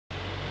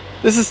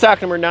This is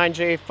stock number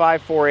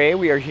 9J54A.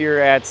 We are here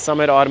at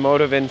Summit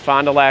Automotive in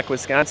Fond du Lac,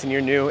 Wisconsin, your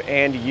new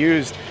and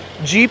used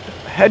Jeep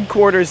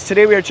headquarters.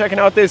 Today we are checking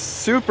out this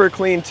super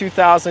clean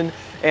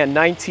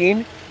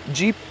 2019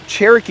 Jeep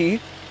Cherokee.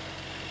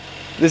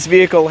 This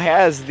vehicle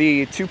has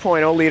the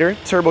 2.0 liter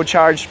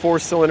turbocharged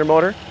 4-cylinder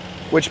motor,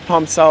 which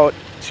pumps out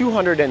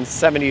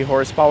 270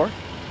 horsepower.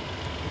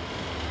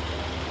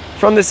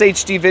 From this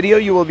HD video,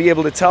 you will be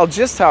able to tell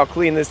just how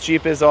clean this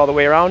Jeep is all the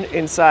way around,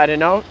 inside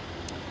and out.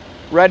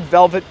 Red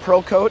Velvet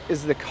Pearlcoat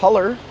is the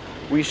color.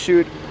 We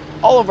shoot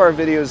all of our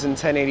videos in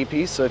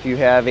 1080p, so if you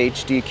have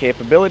HD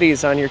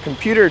capabilities on your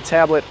computer,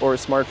 tablet, or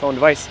smartphone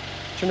device,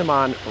 turn them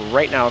on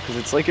right now, because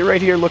it's like you're right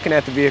here looking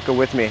at the vehicle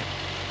with me.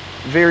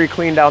 Very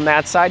clean down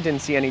that side,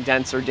 didn't see any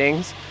dents or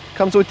dings.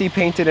 Comes with the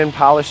painted and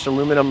polished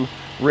aluminum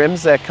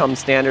rims that come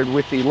standard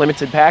with the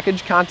limited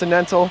package.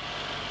 Continental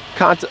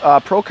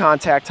Pro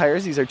Contact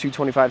tires. These are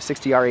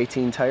 225/60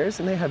 R18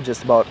 tires, and they have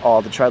just about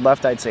all the tread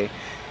left. I'd say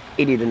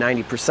 80 to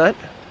 90%.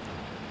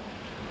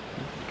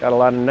 Got a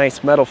lot of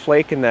nice metal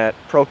flake in that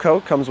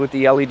Pearlcoat. Comes with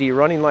the LED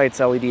running lights,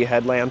 LED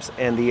headlamps,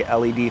 and the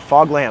LED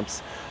fog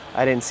lamps.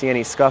 I didn't see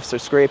any scuffs or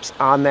scrapes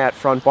on that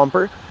front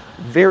bumper.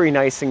 Very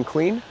nice and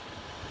clean.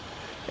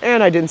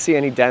 And I didn't see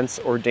any dents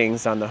or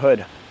dings on the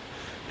hood.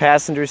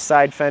 Passenger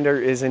side fender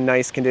is in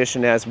nice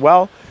condition as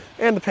well.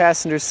 And the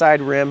passenger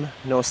side rim,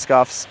 no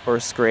scuffs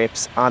or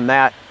scrapes on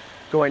that.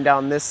 Going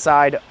down this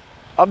side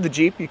of the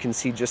Jeep, you can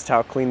see just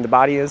how clean the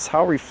body is,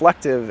 how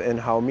reflective and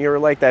how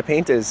mirror-like that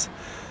paint is.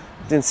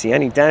 Didn't see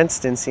any dents,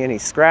 didn't see any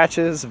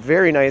scratches.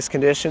 Very nice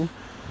condition.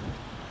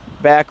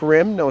 Back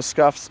rim, no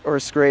scuffs or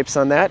scrapes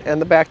on that. And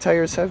the back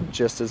tires have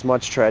just as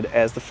much tread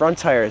as the front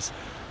tires.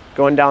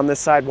 Going down this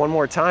side one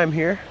more time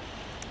here.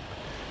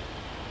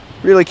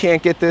 Really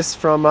can't get this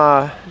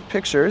from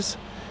pictures.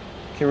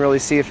 You can really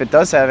see if it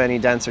does have any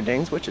dents or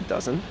dings, which it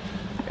doesn't.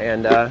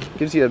 And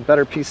gives you a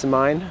better peace of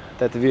mind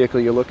that the vehicle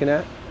you're looking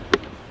at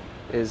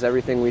is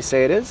everything we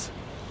say it is.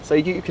 So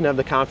you can have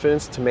the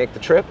confidence to make the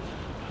trip,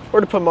 or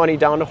to put money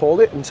down to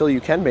hold it until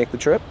you can make the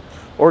trip,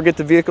 or get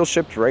the vehicle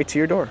shipped right to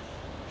your door.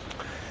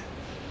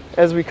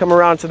 As we come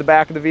around to the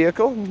back of the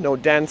vehicle, no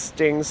dents,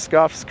 dings,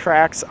 scuffs,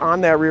 cracks on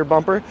that rear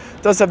bumper.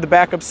 It does have the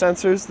backup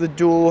sensors, the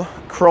dual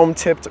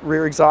chrome-tipped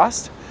rear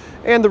exhaust,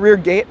 and the rear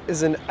gate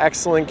is in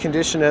excellent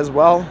condition as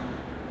well.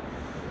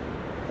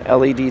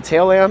 LED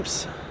tail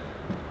lamps.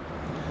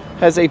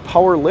 Has a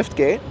power lift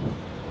gate.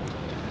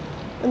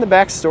 And the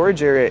back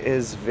storage area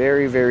is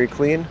very, very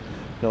clean.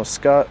 No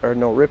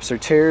rips or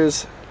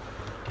tears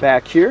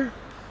back here,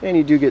 and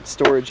you do get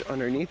storage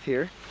underneath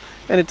here,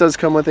 and it does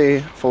come with a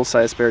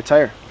full-size spare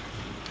tire.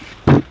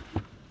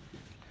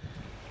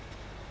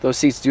 Those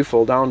seats do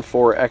fold down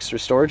for extra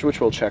storage,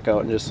 which we'll check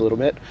out in just a little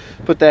bit.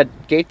 Put that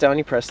gate down,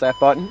 you press that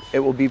button,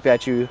 it will beep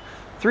at you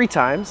 3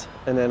 times,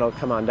 and then it'll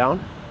come on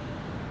down.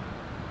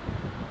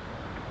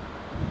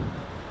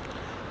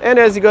 And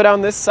as you go down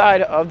this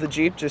side of the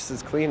Jeep, just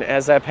as clean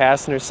as that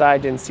passenger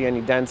side, didn't see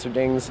any dents or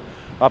dings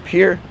up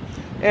here.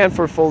 And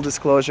for full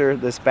disclosure,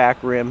 this back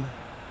rim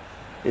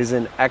is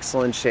in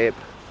excellent shape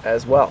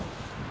as well.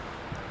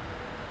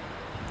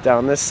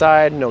 Down this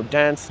side, no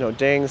dents, no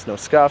dings, no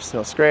scuffs,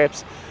 no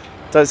scrapes.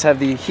 It does have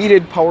the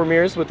heated power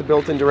mirrors with the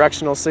built-in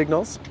directional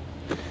signals.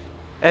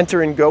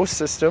 Enter and go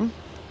system.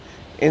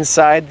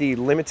 Inside, the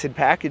limited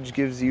package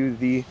gives you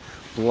the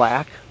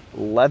black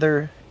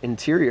leather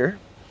interior.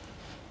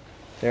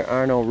 There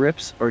are no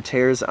rips or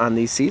tears on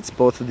these seats.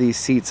 Both of these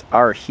seats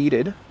are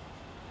heated.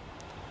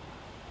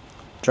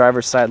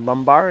 Driver's side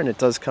lumbar, and it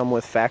does come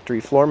with factory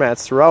floor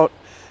mats throughout.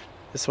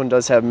 This one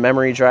does have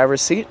memory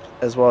driver's seat,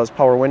 as well as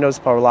power windows,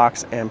 power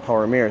locks, and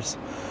power mirrors.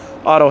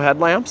 Auto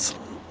headlamps.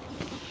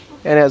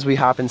 And as we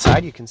hop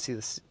inside, you can see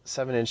the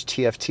 7-inch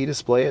TFT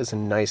display is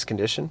in nice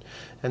condition,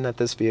 and that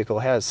this vehicle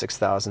has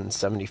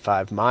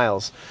 6,075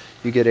 miles.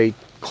 You get a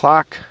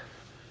clock,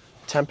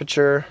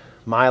 temperature,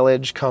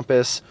 mileage,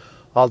 compass,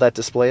 all that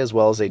display, as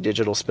well as a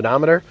digital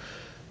speedometer.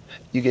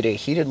 You get a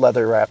heated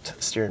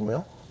leather-wrapped steering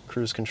wheel,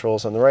 cruise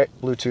controls on the right,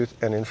 Bluetooth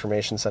and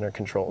information center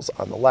controls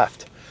on the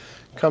left.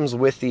 Comes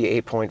with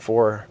the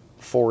 8.4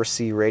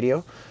 4C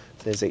radio.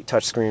 It is a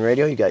touchscreen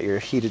radio. You got your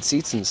heated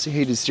seats and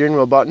heated steering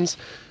wheel buttons.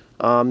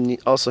 You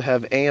also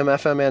have AM,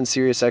 FM, and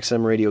Sirius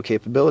XM radio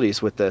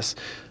capabilities with this.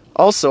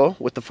 Also,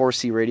 with the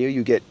 4C radio,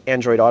 you get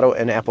Android Auto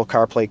and Apple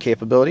CarPlay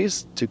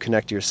capabilities to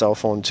connect to your cell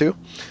phone too.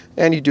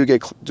 And you do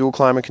get dual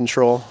climate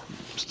control,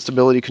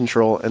 stability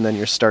control, and then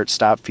your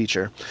start-stop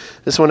feature.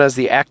 This one has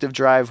the Active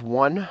Drive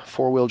 1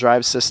 4-wheel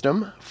drive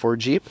system for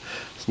Jeep.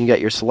 So you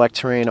got your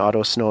Selec-Terrain,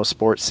 Auto, Snow,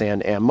 Sport,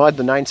 Sand, and Mud,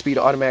 the 9-speed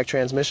automatic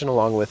transmission,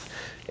 along with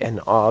an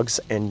AUX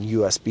and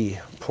USB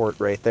port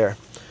right there.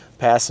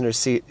 Passenger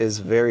seat is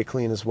very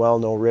clean as well,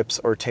 no rips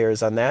or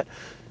tears on that.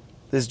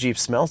 This Jeep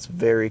smells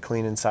very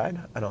clean inside.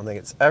 I don't think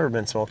it's ever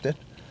been smoked in.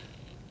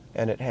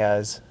 And it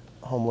has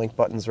Homelink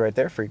buttons right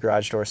there for your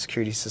garage door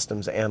security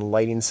systems and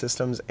lighting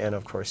systems, and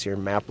of course your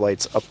map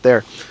lights up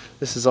there.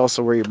 This is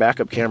also where your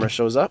backup camera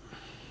shows up.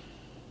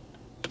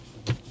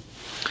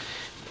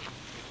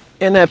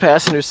 And that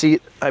passenger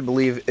seat, I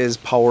believe, is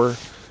power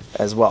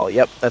as well.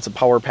 Yep, that's a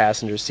power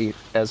passenger seat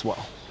as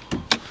well.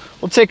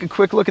 We'll take a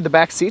quick look at the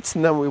back seats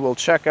and then we will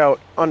check out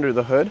under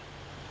the hood.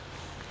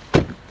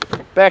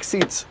 Back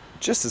seats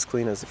just as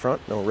clean as the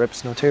front, no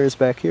rips, no tears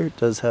back here. It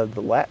does have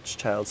the Latch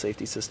child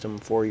safety system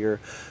for your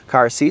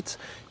car seats.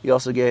 You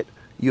also get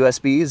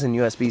USBs and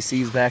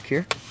USB-Cs back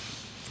here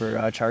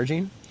for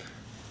charging.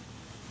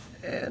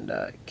 And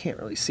can't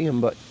really see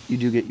them, but you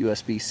do get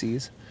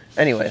USB-Cs.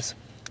 Anyways,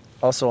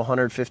 also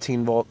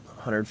 115 volt,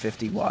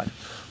 150 watt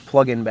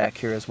plug-in back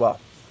here as well.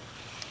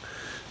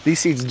 These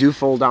seats do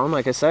fold down,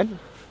 like I said,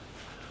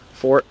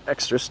 for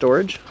extra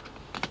storage.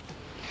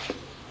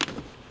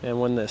 And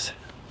when this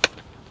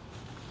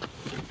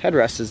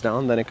headrest is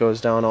down, then it goes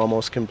down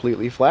almost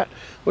completely flat,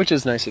 which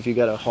is nice if you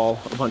got to haul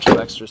a bunch of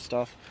extra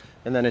stuff.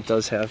 And then it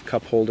does have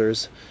cup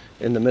holders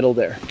in the middle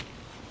there.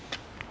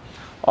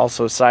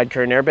 Also side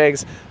curtain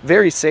airbags.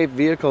 Very safe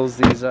vehicles,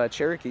 these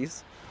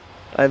Cherokees.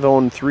 I've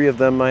owned 3 of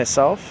them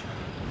myself.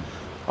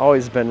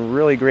 Always been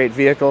really great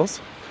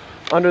vehicles.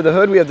 Under the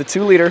hood we have the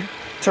 2-liter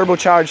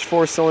turbocharged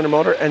 4-cylinder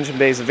motor. Engine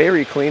bay is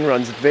very clean,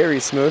 runs very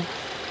smooth.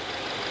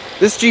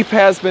 This Jeep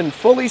has been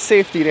fully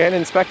safetied and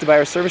inspected by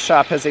our service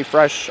shop, has a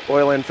fresh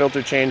oil and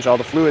filter change. All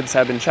the fluids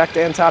have been checked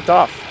and topped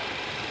off.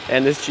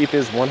 And this Jeep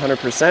is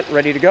 100%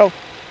 ready to go.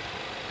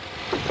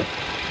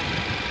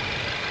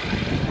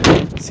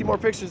 See more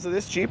pictures of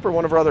this Jeep or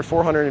one of our other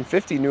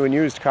 450 new and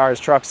used cars,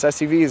 trucks,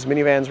 SUVs,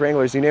 minivans,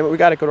 Wranglers, you name it, we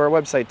got it. Go to our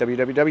website,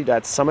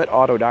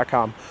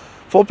 www.summitauto.com.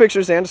 Full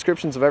pictures and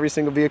descriptions of every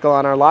single vehicle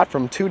on our lot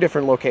from 2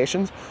 different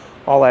locations,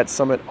 all at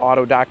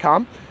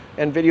summitauto.com.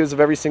 And videos of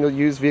every single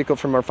used vehicle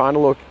from our Fond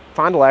du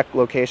Lac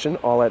location,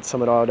 all at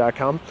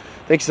summitauto.com.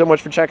 Thank you so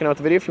much for checking out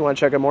the video. If you want to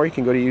check out more, you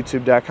can go to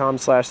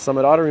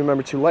youtube.com/summitauto.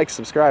 Remember to like,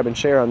 subscribe, and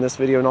share on this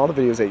video and all the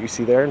videos that you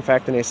see there. In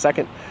fact, in a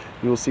second,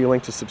 you will see a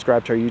link to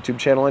subscribe to our YouTube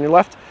channel on your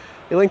left.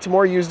 A link to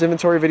more used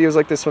inventory videos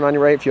like this one on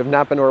your right. If you have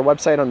not been to our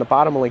website, on the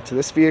bottom, a link to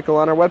this vehicle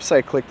on our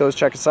website. Click those,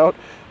 check us out.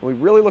 And we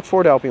really look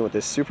forward to helping you with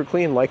this super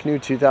clean, like new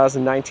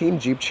 2019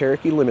 Jeep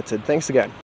Cherokee Limited. Thanks again.